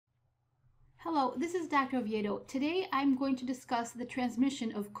Hello, this is Dr. Oviedo. Today I'm going to discuss the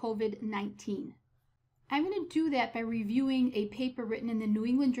transmission of COVID-19. I'm going to do that by reviewing a paper written in the New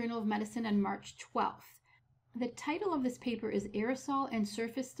England Journal of Medicine on March 12th. The title of this paper is Aerosol and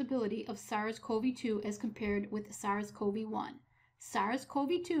Surface Stability of SARS-CoV-2 as compared with SARS-CoV-1.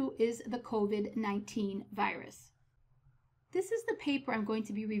 SARS-CoV-2 is the COVID-19 virus. This is the paper I'm going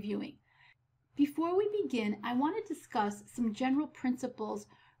to be reviewing. Before we begin, I want to discuss some general principles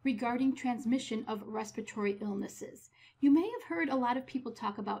regarding transmission of respiratory illnesses. You may have heard a lot of people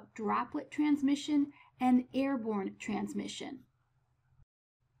talk about droplet transmission and airborne transmission.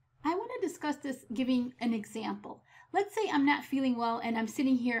 I want to discuss this giving an example. Let's say I'm not feeling well and I'm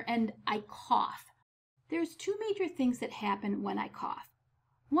sitting here and I cough. There's two major things that happen when I cough.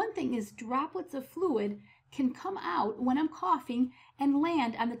 One thing is droplets of fluid can come out when I'm coughing and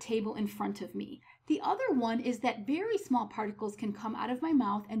land on the table in front of me. The other one is that very small particles can come out of my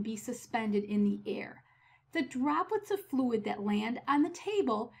mouth and be suspended in the air. The droplets of fluid that land on the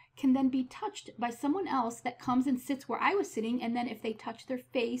table can then be touched by someone else that comes and sits where I was sitting, and then if they touch their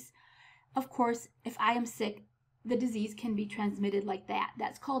face, of course, if I am sick, the disease can be transmitted like that.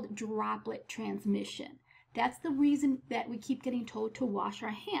 That's called droplet transmission. That's the reason that we keep getting told to wash our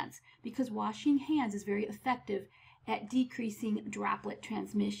hands, because washing hands is very effective at decreasing droplet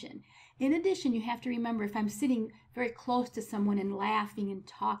transmission. In addition, you have to remember, if I'm sitting very close to someone and laughing and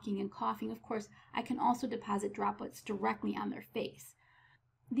talking and coughing, of course, I can also deposit droplets directly on their face.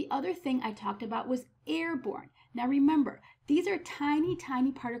 The other thing I talked about was airborne. Now remember, these are tiny,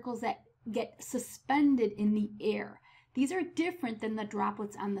 tiny particles that get suspended in the air. These are different than the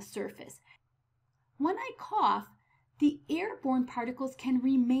droplets on the surface. When I cough, the airborne particles can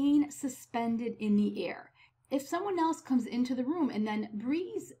remain suspended in the air. If someone else comes into the room and then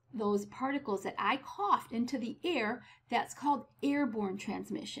breathes those particles that I coughed into the air, that's called airborne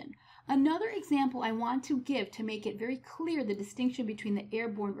transmission. Another example I want to give to make it very clear the distinction between the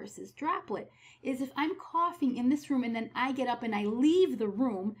airborne versus droplet is if I'm coughing in this room and then I get up and I leave the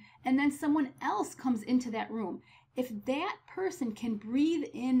room and then someone else comes into that room. If that person can breathe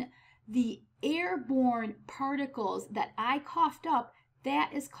in the airborne particles that I coughed up,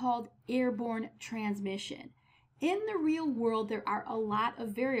 that is called airborne transmission. In the real world, there are a lot of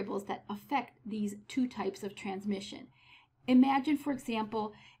variables that affect these two types of transmission. Imagine, for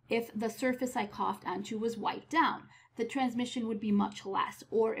example, if the surface I coughed onto was wiped down, the transmission would be much less.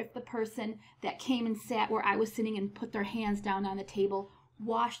 Or if the person that came and sat where I was sitting and put their hands down on the table,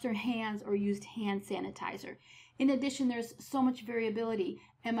 washed their hands or used hand sanitizer. In addition, there's so much variability.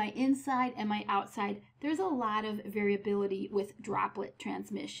 Am I inside? Am I outside? There's a lot of variability with droplet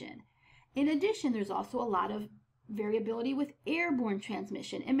transmission. In addition, there's also a lot of variability with airborne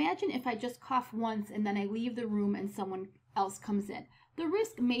transmission. Imagine if I just cough once and then I leave the room and someone else comes in. The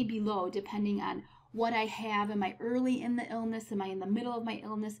risk may be low depending on what I have. Am I early in the illness? Am I in the middle of my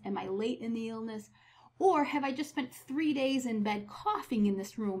illness? Am I late in the illness? Or have I just spent 3 days in bed coughing in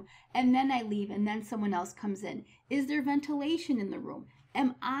this room and then I leave and then someone else comes in? Is there ventilation in the room?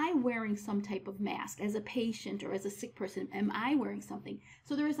 Am I wearing some type of mask as a patient or as a sick person? Am I wearing something?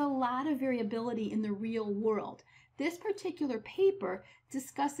 So there is a lot of variability in the real world. This particular paper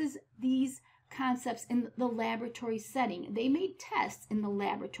discusses these concepts in the laboratory setting. They made tests in the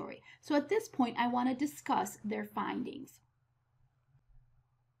laboratory. So at this point, I want to discuss their findings.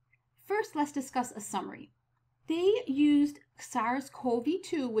 First, let's discuss a summary. They used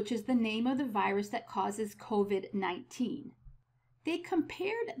SARS-CoV-2, which is the name of the virus that causes COVID-19. They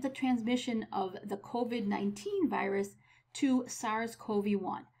compared the transmission of the COVID-19 virus to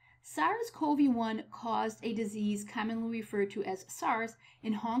SARS-CoV-1. SARS-CoV-1 caused a disease commonly referred to as SARS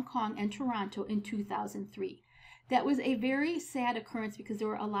in Hong Kong and Toronto in 2003. That was a very sad occurrence because there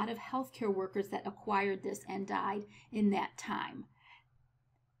were a lot of healthcare workers that acquired this and died in that time.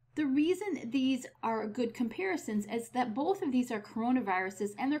 The reason these are good comparisons is that both of these are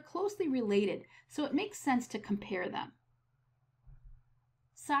coronaviruses and they're closely related, so it makes sense to compare them.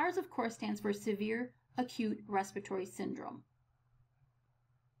 SARS, of course, stands for Severe Acute Respiratory Syndrome.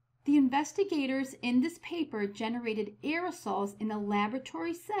 The investigators in this paper generated aerosols in a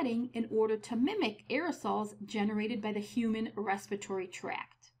laboratory setting in order to mimic aerosols generated by the human respiratory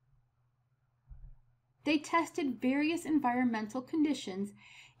tract. They tested various environmental conditions,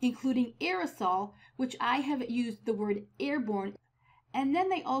 including aerosol, which I have used the word airborne, and then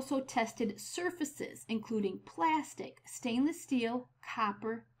they also tested surfaces, including plastic, stainless steel,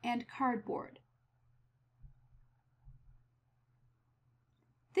 copper, and cardboard.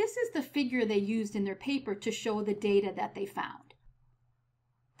 This is the figure they used in their paper to show the data that they found.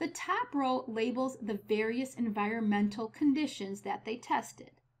 The top row labels the various environmental conditions that they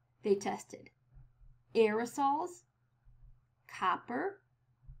tested. They tested aerosols, copper,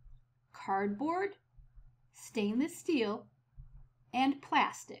 cardboard, stainless steel, and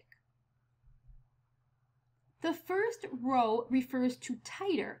plastic. The first row refers to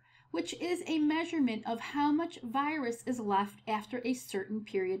titer, which is a measurement of how much virus is left after a certain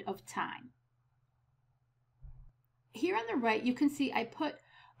period of time. Here on the right, you can see I put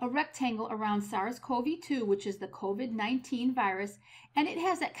a rectangle around SARS-CoV-2, which is the COVID-19 virus, and it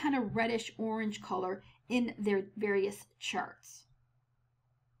has that kind of reddish orange color in their various charts.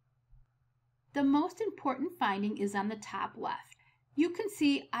 The most important finding is on the top left. You can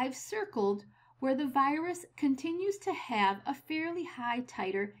see I've circled where the virus continues to have a fairly high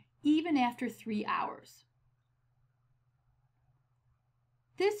titer even after 3 hours.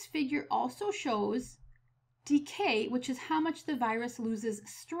 This figure also shows decay, which is how much the virus loses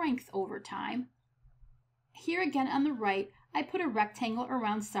strength over time. Here again on the right, I put a rectangle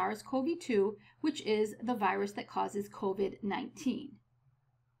around SARS-CoV-2, which is the virus that causes COVID-19.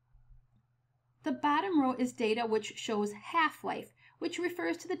 The bottom row is data which shows half-life, which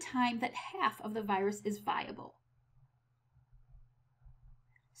refers to the time that half of the virus is viable.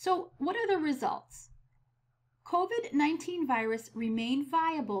 So what are the results? COVID-19 virus remained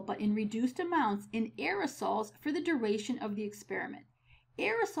viable but in reduced amounts in aerosols for the duration of the experiment.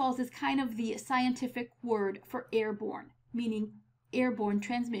 Aerosols is kind of the scientific word for airborne, meaning airborne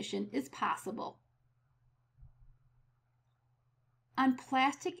transmission is possible. On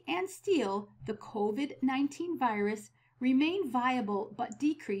plastic and steel, the COVID-19 virus remained viable but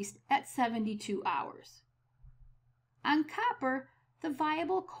decreased at 72 hours. On copper, the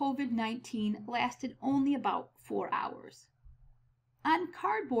viable COVID-19 lasted only about 4 hours. On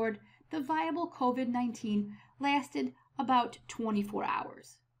cardboard, the viable COVID-19 lasted about 24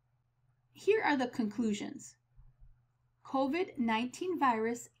 hours. Here are the conclusions. COVID-19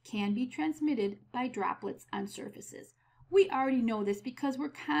 virus can be transmitted by droplets on surfaces. We already know this because we're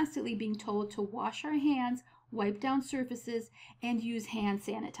constantly being told to wash our hands, wipe down surfaces, and use hand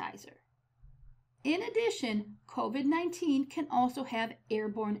sanitizer. In addition, COVID-19 can also have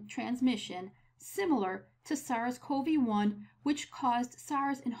airborne transmission, similar to SARS-CoV-1, which caused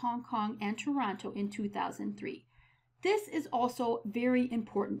SARS in Hong Kong and Toronto in 2003. This is also very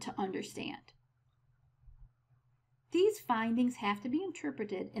important to understand. These findings have to be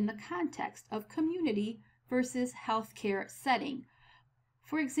interpreted in the context of community versus healthcare setting.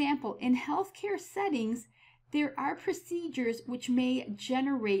 For example, in healthcare settings, there are procedures which may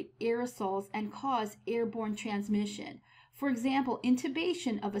generate aerosols and cause airborne transmission. For example,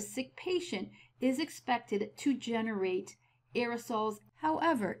 intubation of a sick patient is expected to generate aerosols.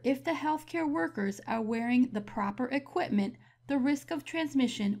 However, if the healthcare workers are wearing the proper equipment, the risk of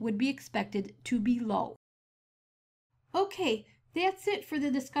transmission would be expected to be low. Okay, that's it for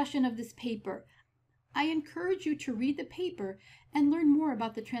the discussion of this paper. I encourage you to read the paper and learn more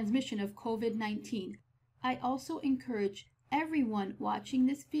about the transmission of COVID-19. I also encourage everyone watching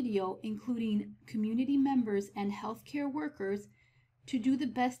this video, including community members and healthcare workers, to do the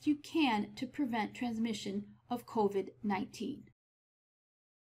best you can to prevent transmission of COVID-19.